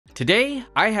Today,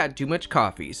 I had too much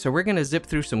coffee, so we're gonna zip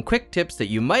through some quick tips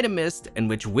that you might have missed and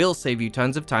which will save you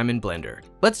tons of time in Blender.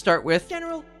 Let's start with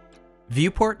General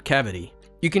Viewport Cavity.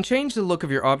 You can change the look of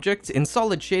your objects in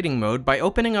solid shading mode by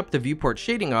opening up the viewport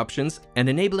shading options and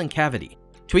enabling Cavity.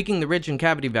 Tweaking the ridge and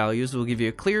cavity values will give you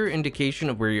a clearer indication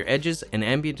of where your edges and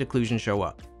ambient occlusion show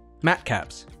up.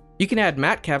 MatCaps. You can add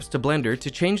MatCaps to Blender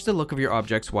to change the look of your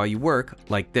objects while you work,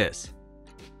 like this.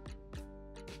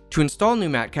 To install new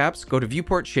MatCaps, go to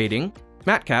Viewport Shading,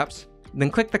 MatCaps,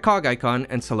 then click the cog icon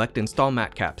and select Install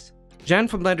MatCaps. Jan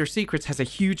from Blender Secrets has a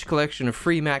huge collection of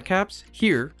free MatCaps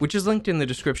here, which is linked in the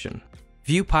description.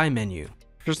 View Pie menu.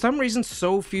 For some reason,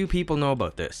 so few people know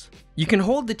about this. You can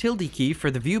hold the tilde key for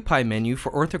the View Pie menu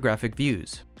for orthographic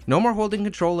views. No more holding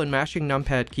control and mashing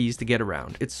numpad keys to get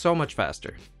around. It's so much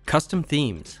faster. Custom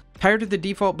themes. Tired of the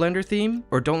default Blender theme,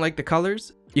 or don't like the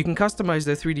colors? You can customize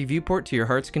the 3D viewport to your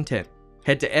heart's content.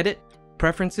 Head to Edit,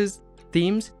 Preferences,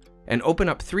 Themes, and open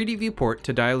up 3D Viewport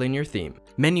to dial in your theme.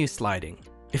 Menu sliding.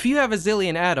 If you have a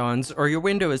zillion add-ons, or your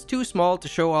window is too small to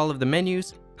show all of the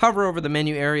menus, hover over the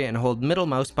menu area and hold middle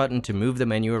mouse button to move the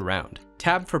menu around.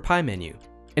 Tab for Pie menu.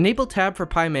 Enable Tab for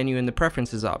Pie menu in the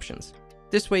Preferences options.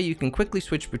 This way you can quickly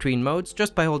switch between modes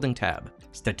just by holding Tab.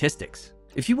 Statistics.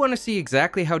 If you want to see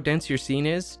exactly how dense your scene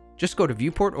is, just go to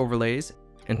Viewport Overlays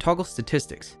and toggle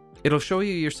Statistics. It'll show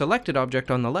you your selected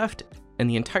object on the left and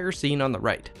the entire scene on the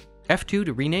right. F2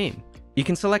 to rename. You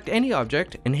can select any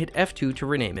object and hit F2 to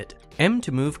rename it. M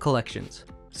to move collections.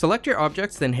 Select your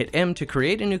objects, then hit M to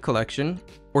create a new collection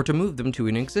or to move them to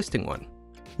an existing one.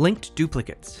 Linked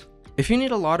duplicates. If you need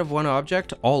a lot of one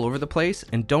object all over the place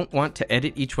and don't want to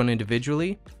edit each one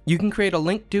individually, you can create a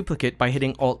linked duplicate by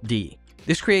hitting Alt-D.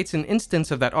 This creates an instance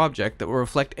of that object that will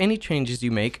reflect any changes you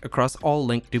make across all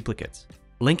linked duplicates.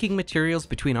 Linking materials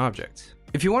between objects.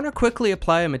 If you want to quickly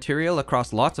apply a material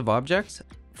across lots of objects,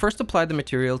 first apply the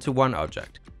material to one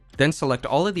object. Then select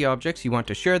all of the objects you want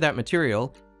to share that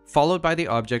material, followed by the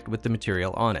object with the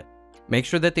material on it. Make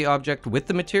sure that the object with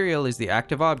the material is the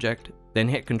active object, then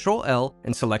hit Ctrl-L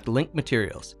and select Link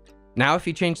Materials. Now if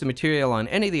you change the material on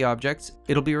any of the objects,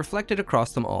 it'll be reflected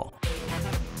across them all.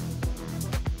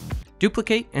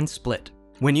 Duplicate and split.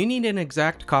 When you need an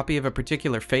exact copy of a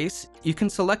particular face, you can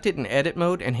select it in Edit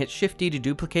mode and hit Shift-D to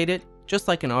duplicate it, just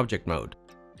like in Object mode.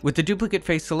 With the duplicate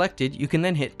face selected, you can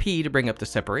then hit P to bring up the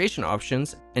separation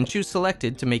options and choose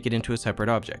Selected to make it into a separate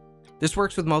object. This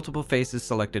works with multiple faces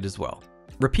selected as well.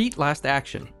 Repeat last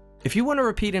action. If you want to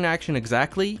repeat an action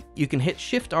exactly, you can hit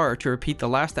Shift-R to repeat the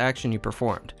last action you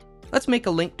performed. Let's make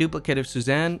a linked duplicate of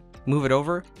Suzanne, move it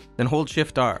over, then hold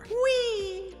Shift-R.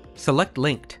 Whee! Select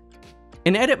Linked.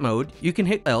 In Edit mode, you can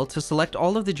hit L to select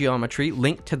all of the geometry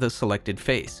linked to the selected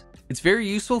face. It's very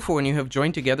useful for when you have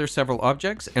joined together several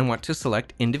objects and want to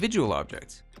select individual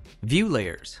objects. View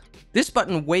Layers. This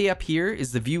button way up here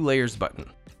is the View Layers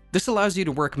button. This allows you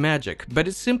to work magic, but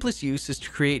its simplest use is to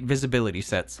create visibility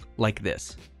sets, like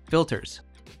this. Filters.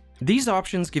 These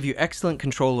options give you excellent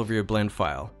control over your blend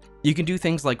file. You can do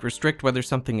things like restrict whether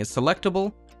something is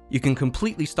selectable, you can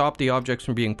completely stop the objects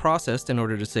from being processed in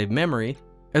order to save memory,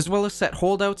 as well as set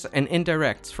holdouts and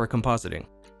indirects for compositing.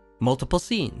 Multiple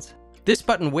scenes. This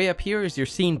button way up here is your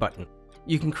scene button.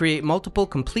 You can create multiple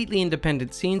completely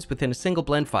independent scenes within a single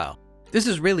blend file. This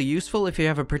is really useful if you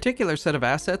have a particular set of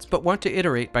assets but want to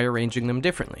iterate by arranging them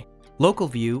differently. Local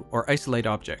view or isolate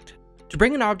object. To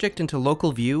bring an object into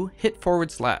local view, hit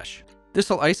 /. This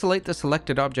will isolate the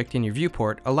selected object in your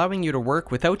viewport, allowing you to work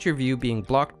without your view being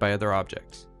blocked by other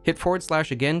objects. Hit /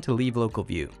 again to leave local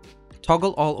view.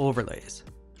 Toggle all overlays.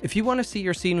 If you want to see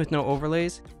your scene with no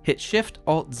overlays, hit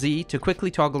Shift-Alt-Z to quickly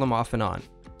toggle them off and on.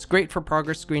 It's great for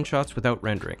progress screenshots without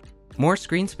rendering. More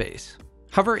screen space.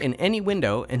 Hover in any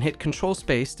window and hit Control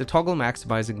Space to toggle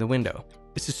maximizing the window.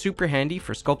 This is super handy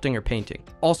for sculpting or painting.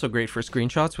 Also great for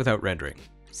screenshots without rendering.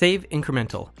 Save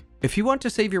Incremental. If you want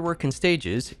to save your work in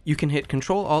stages, you can hit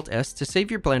Ctrl-Alt-S to save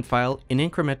your blend file in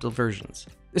incremental versions.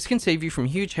 This can save you from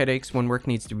huge headaches when work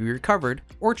needs to be recovered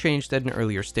or changed at an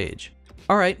earlier stage.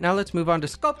 Alright, now let's move on to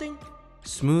sculpting.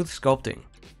 Smooth sculpting.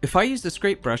 If I use the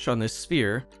scrape brush on this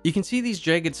sphere, you can see these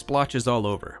jagged splotches all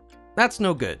over. That's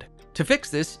no good. To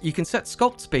fix this, you can set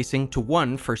sculpt spacing to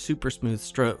 1 for super smooth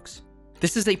strokes.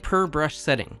 This is a per brush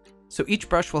setting, so each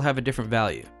brush will have a different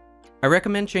value. I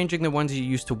recommend changing the ones you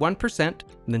use to 1% and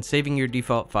then saving your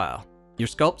default file. Your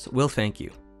sculpts will thank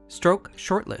you. Stroke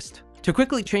Shortlist. To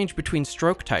quickly change between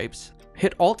stroke types,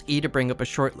 hit Alt-E to bring up a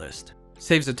shortlist.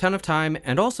 Saves a ton of time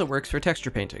and also works for texture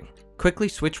painting. Quickly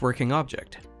switch working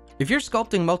object. If you're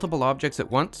sculpting multiple objects at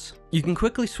once, you can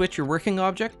quickly switch your working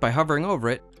object by hovering over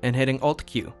it and hitting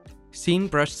Alt-Q. Scene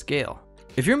Brush Scale.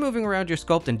 If you're moving around your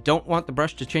sculpt and don't want the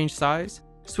brush to change size,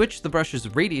 switch the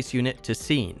brush's radius unit to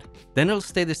scene. Then it'll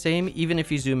stay the same even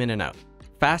if you zoom in and out.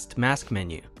 Fast mask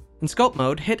menu. In sculpt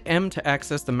mode, hit M to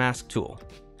access the mask tool.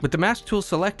 With the mask tool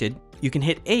selected, you can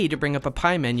hit A to bring up a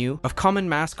pie menu of common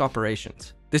mask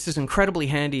operations. This is incredibly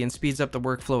handy and speeds up the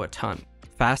workflow a ton.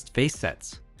 Fast face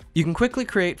sets. You can quickly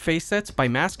create face sets by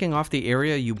masking off the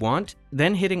area you want,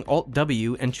 then hitting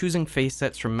Alt-W and choosing face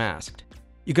sets from masked.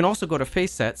 You can also go to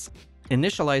face sets,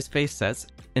 initialize face sets,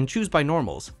 and choose by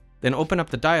normals, then open up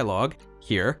the dialog,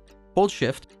 here, hold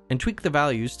shift, and tweak the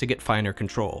values to get finer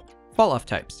control. Falloff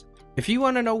types. If you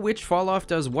want to know which falloff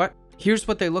does what, here's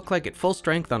what they look like at full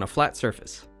strength on a flat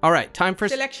surface. Alright, time for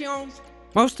selections.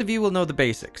 Most of you will know the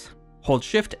basics. Hold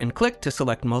shift and click to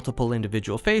select multiple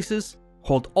individual faces,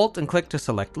 hold Alt and click to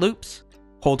select loops,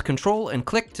 hold Control and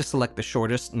click to select the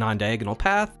shortest non-diagonal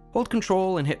path, hold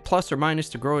Control and hit plus or minus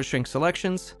to grow or shrink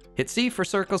selections, hit C for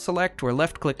circle select where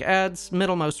left click adds,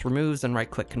 middle mouse removes, and right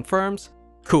click confirms.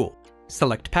 Cool.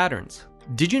 Select patterns.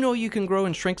 Did you know you can grow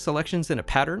and shrink selections in a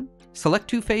pattern? Select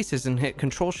two faces and hit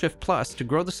Ctrl-Shift+ to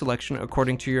grow the selection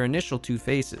according to your initial two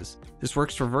faces. This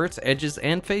works for verts, edges,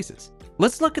 and faces.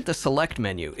 Let's look at the Select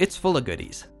menu. It's full of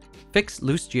goodies. Fix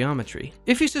loose geometry.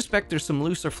 If you suspect there's some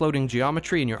loose or floating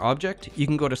geometry in your object, you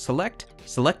can go to Select,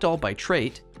 Select All by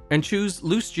Trait, and choose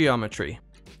Loose Geometry.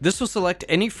 This will select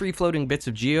any free-floating bits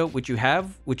of geo which you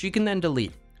have, which you can then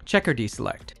delete. Check or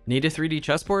deselect. Need a 3D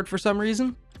chessboard for some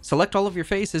reason? Select all of your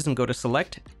faces and go to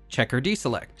Select, check or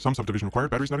deselect. Some subdivision required,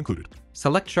 batteries not included.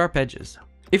 Select sharp edges.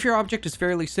 If your object is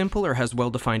fairly simple or has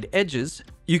well-defined edges,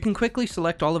 you can quickly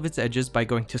select all of its edges by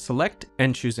going to Select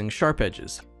and choosing Sharp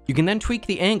Edges. You can then tweak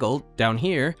the angle, down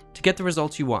here, to get the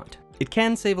results you want. It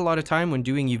can save a lot of time when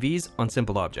doing UVs on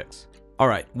simple objects.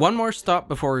 Alright, one more stop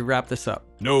before we wrap this up.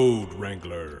 Node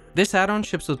Wrangler. This add-on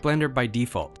ships with Blender by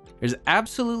default. There's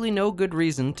absolutely no good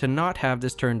reason to not have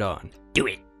this turned on. Do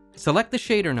it! Select the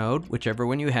shader node, whichever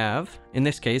one you have, in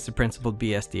this case the principled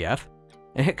BSDF,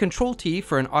 and hit Ctrl-T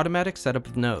for an automatic setup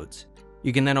of nodes.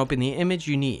 You can then open the image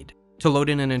you need. To load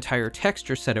in an entire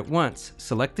texture set at once,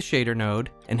 select the shader node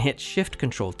and hit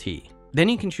Shift-Ctrl-T. Then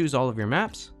you can choose all of your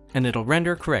maps, and it'll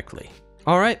render correctly.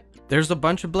 Alright, there's a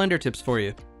bunch of Blender tips for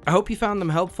you. I hope you found them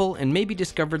helpful and maybe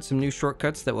discovered some new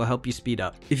shortcuts that will help you speed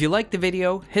up. If you liked the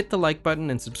video, hit the like button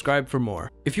and subscribe for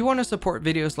more. If you want to support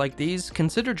videos like these,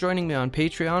 consider joining me on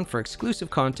Patreon for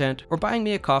exclusive content or buying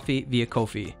me a coffee via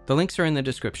Ko-fi. The links are in the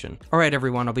description. Alright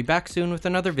everyone, I'll be back soon with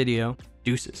another video.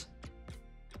 Deuces.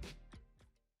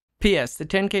 P.S. The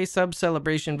 10k sub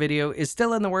celebration video is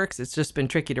still in the works, it's just been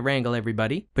tricky to wrangle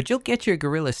everybody. But you'll get your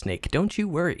gorilla snake, don't you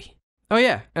worry. Oh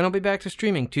yeah, and I'll be back to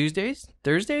streaming Tuesdays,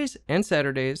 Thursdays, and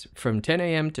Saturdays from 10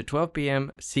 AM to 12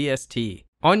 PM CST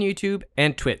on YouTube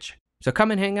and Twitch. So come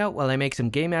and hang out while I make some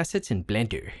game assets in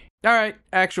Blender. Alright,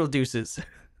 actual deuces.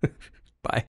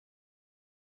 Bye.